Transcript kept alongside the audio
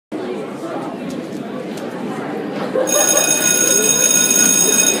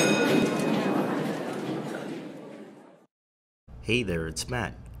Hey there, it's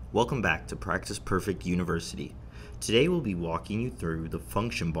Matt. Welcome back to Practice Perfect University. Today we'll be walking you through the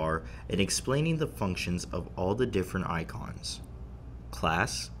function bar and explaining the functions of all the different icons.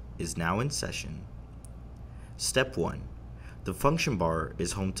 Class is now in session. Step 1. The function bar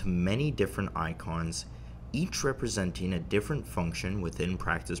is home to many different icons, each representing a different function within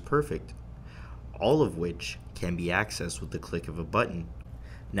Practice Perfect, all of which can be accessed with the click of a button.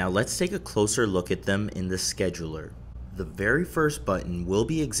 Now let's take a closer look at them in the scheduler. The very first button we'll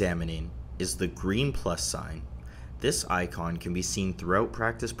be examining is the green plus sign. This icon can be seen throughout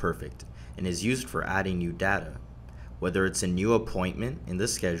Practice Perfect and is used for adding new data, whether it's a new appointment in the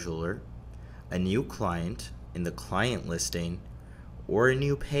scheduler, a new client in the client listing, or a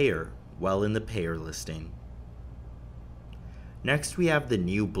new payer while in the payer listing. Next we have the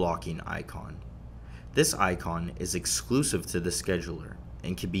new blocking icon. This icon is exclusive to the scheduler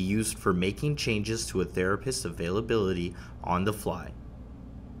and can be used for making changes to a therapist's availability on the fly.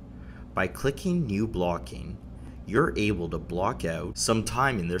 By clicking New Blocking, you're able to block out some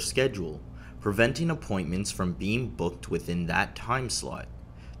time in their schedule, preventing appointments from being booked within that time slot.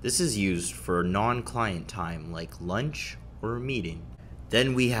 This is used for non-client time like lunch or a meeting.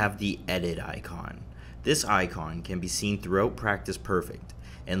 Then we have the Edit icon. This icon can be seen throughout Practice Perfect,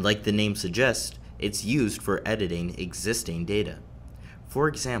 and like the name suggests, it's used for editing existing data. For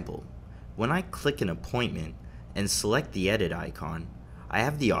example, when I click an appointment and select the edit icon, I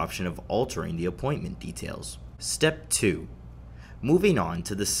have the option of altering the appointment details. Step 2. Moving on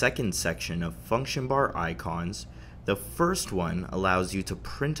to the second section of function bar icons, the first one allows you to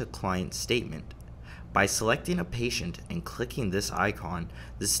print a client statement. By selecting a patient and clicking this icon,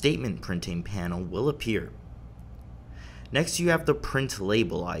 the statement printing panel will appear. Next you have the print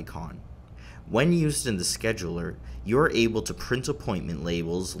label icon. When used in the scheduler, you are able to print appointment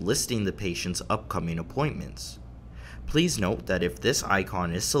labels listing the patient's upcoming appointments. Please note that if this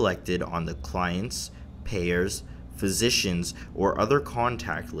icon is selected on the client's, payers, physicians, or other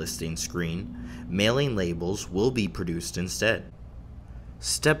contact listing screen, mailing labels will be produced instead.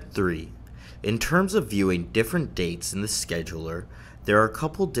 Step 3. In terms of viewing different dates in the scheduler, there are a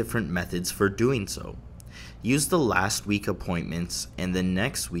couple different methods for doing so. Use the last week appointments and the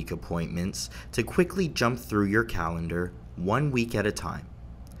next week appointments to quickly jump through your calendar 1 week at a time.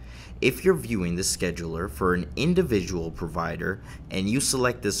 If you're viewing the scheduler for an individual provider and you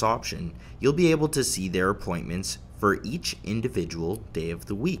select this option, you'll be able to see their appointments for each individual day of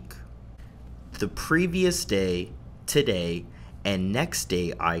the week. The previous day, today, and next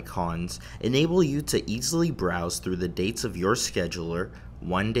day icons enable you to easily browse through the dates of your scheduler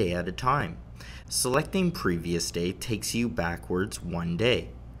 1 day at a time. Selecting previous day takes you backwards 1 day.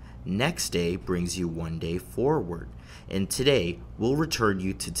 Next day brings you 1 day forward, and today will return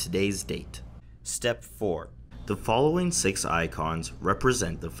you to today's date. Step 4. The following 6 icons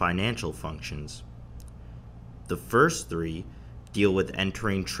represent the financial functions. The first 3 deal with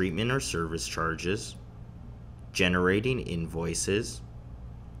entering treatment or service charges, generating invoices,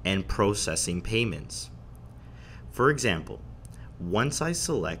 and processing payments. For example, once I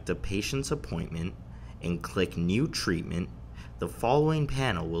select a patient's appointment and click New Treatment, the following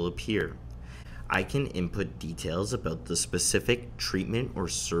panel will appear. I can input details about the specific treatment or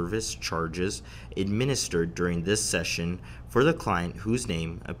service charges administered during this session for the client whose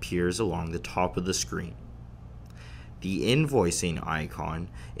name appears along the top of the screen. The Invoicing icon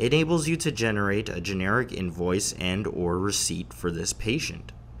enables you to generate a generic invoice and/or receipt for this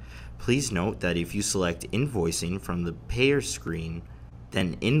patient. Please note that if you select Invoicing from the payer screen,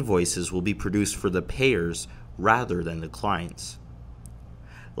 then invoices will be produced for the payers rather than the clients.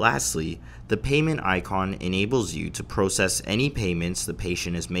 Lastly, the payment icon enables you to process any payments the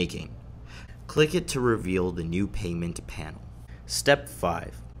patient is making. Click it to reveal the new payment panel. Step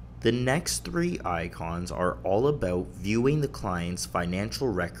 5. The next 3 icons are all about viewing the client's financial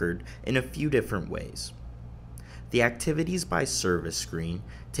record in a few different ways. The Activities by Service screen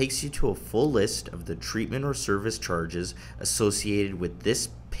takes you to a full list of the treatment or service charges associated with this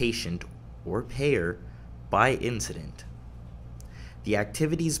patient or payer by incident. The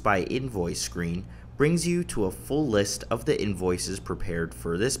Activities by Invoice screen brings you to a full list of the invoices prepared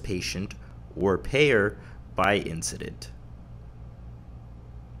for this patient or payer by incident.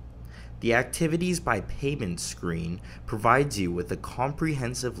 The Activities by Payment screen provides you with a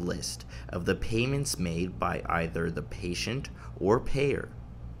comprehensive list of the payments made by either the patient or payer.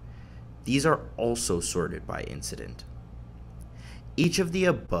 These are also sorted by incident. Each of the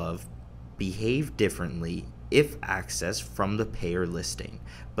above behave differently if accessed from the payer listing,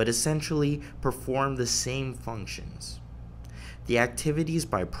 but essentially perform the same functions. The Activities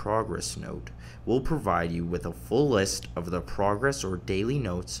by Progress note will provide you with a full list of the progress or daily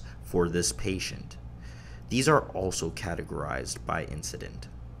notes for this patient. These are also categorized by incident.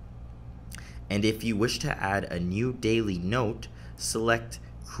 And if you wish to add a new daily note, select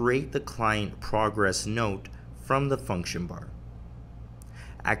Create the Client Progress Note from the function bar.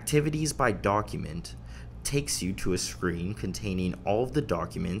 Activities by Document takes you to a screen containing all of the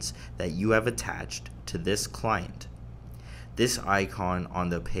documents that you have attached to this client. This icon on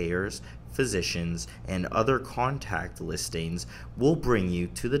the payers, physicians, and other contact listings will bring you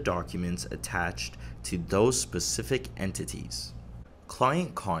to the documents attached to those specific entities.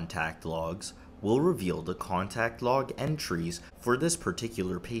 Client contact logs will reveal the contact log entries for this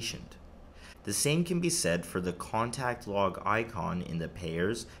particular patient. The same can be said for the contact log icon in the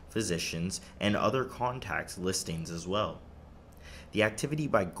payers, physicians, and other contacts listings as well. The Activity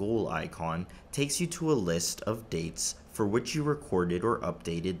by Goal icon takes you to a list of dates for which you recorded or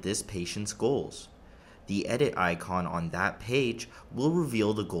updated this patient's goals. The Edit icon on that page will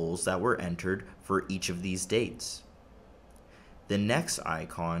reveal the goals that were entered for each of these dates. The Next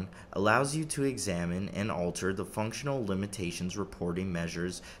icon allows you to examine and alter the functional limitations reporting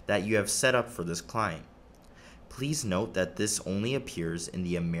measures that you have set up for this client. Please note that this only appears in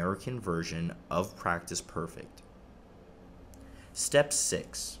the American version of Practice Perfect. Step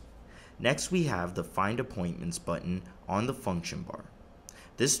 6. Next, we have the Find Appointments button on the function bar.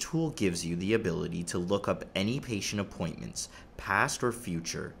 This tool gives you the ability to look up any patient appointments, past or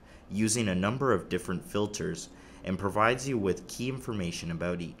future, using a number of different filters, and provides you with key information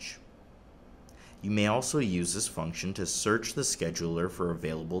about each. You may also use this function to search the scheduler for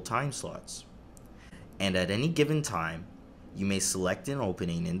available time slots. And at any given time, you may select an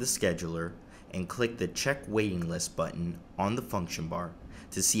opening in the scheduler and click the Check Waiting List button on the function bar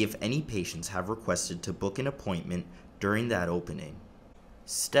to see if any patients have requested to book an appointment during that opening.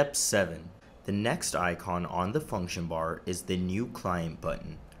 Step 7. The next icon on the function bar is the New Client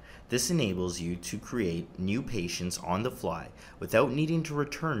button. This enables you to create new patients on the fly without needing to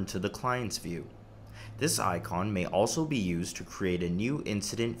return to the client's view. This icon may also be used to create a new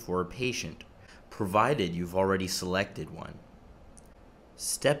incident for a patient, provided you've already selected one.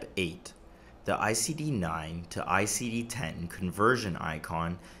 Step 8. The ICD-9 to ICD-10 conversion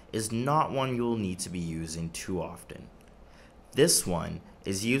icon is not one you'll need to be using too often. This one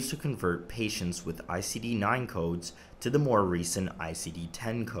is used to convert patients with ICD-9 codes to the more recent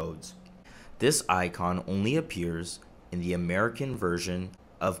ICD-10 codes. This icon only appears in the American version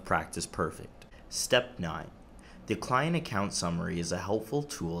of Practice Perfect. Step 9. The Client Account Summary is a helpful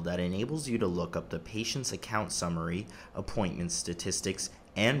tool that enables you to look up the patient's account summary, appointment statistics,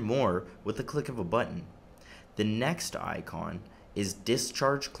 and more with the click of a button. The next icon is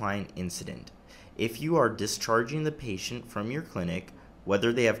Discharge Client Incident. If you are discharging the patient from your clinic,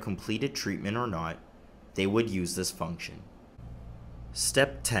 whether they have completed treatment or not, they would use this function.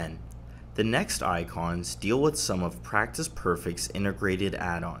 Step 10. The next icons deal with some of Practice Perfect's integrated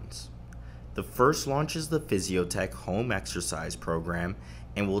add-ons. The first launches the Physiotech Home Exercise Program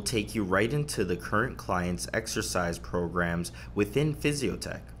and will take you right into the current client's exercise programs within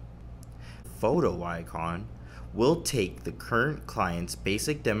Physiotech. Photo icon will take the current client's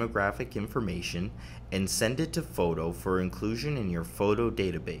basic demographic information and send it to Photo for inclusion in your Photo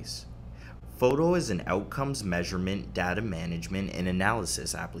database. Photo is an outcomes measurement, data management, and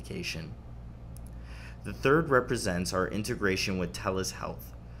analysis application. The third represents our integration with TELUS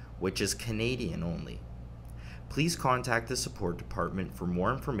Health, which is Canadian only. Please contact the support department for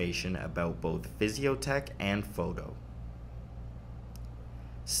more information about both Physiotech and Photo.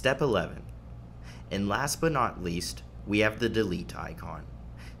 Step 11. And last but not least, we have the Delete icon.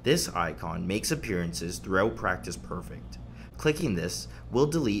 This icon makes appearances throughout Practice Perfect. Clicking this will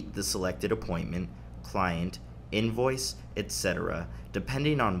delete the selected appointment, client, invoice, etc.,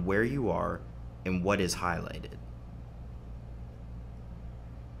 depending on where you are and what is highlighted.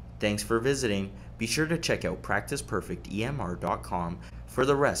 Thanks for visiting. Be sure to check out practiceperfectemr.com for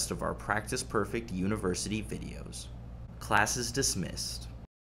the rest of our Practice Perfect University videos. Class is dismissed.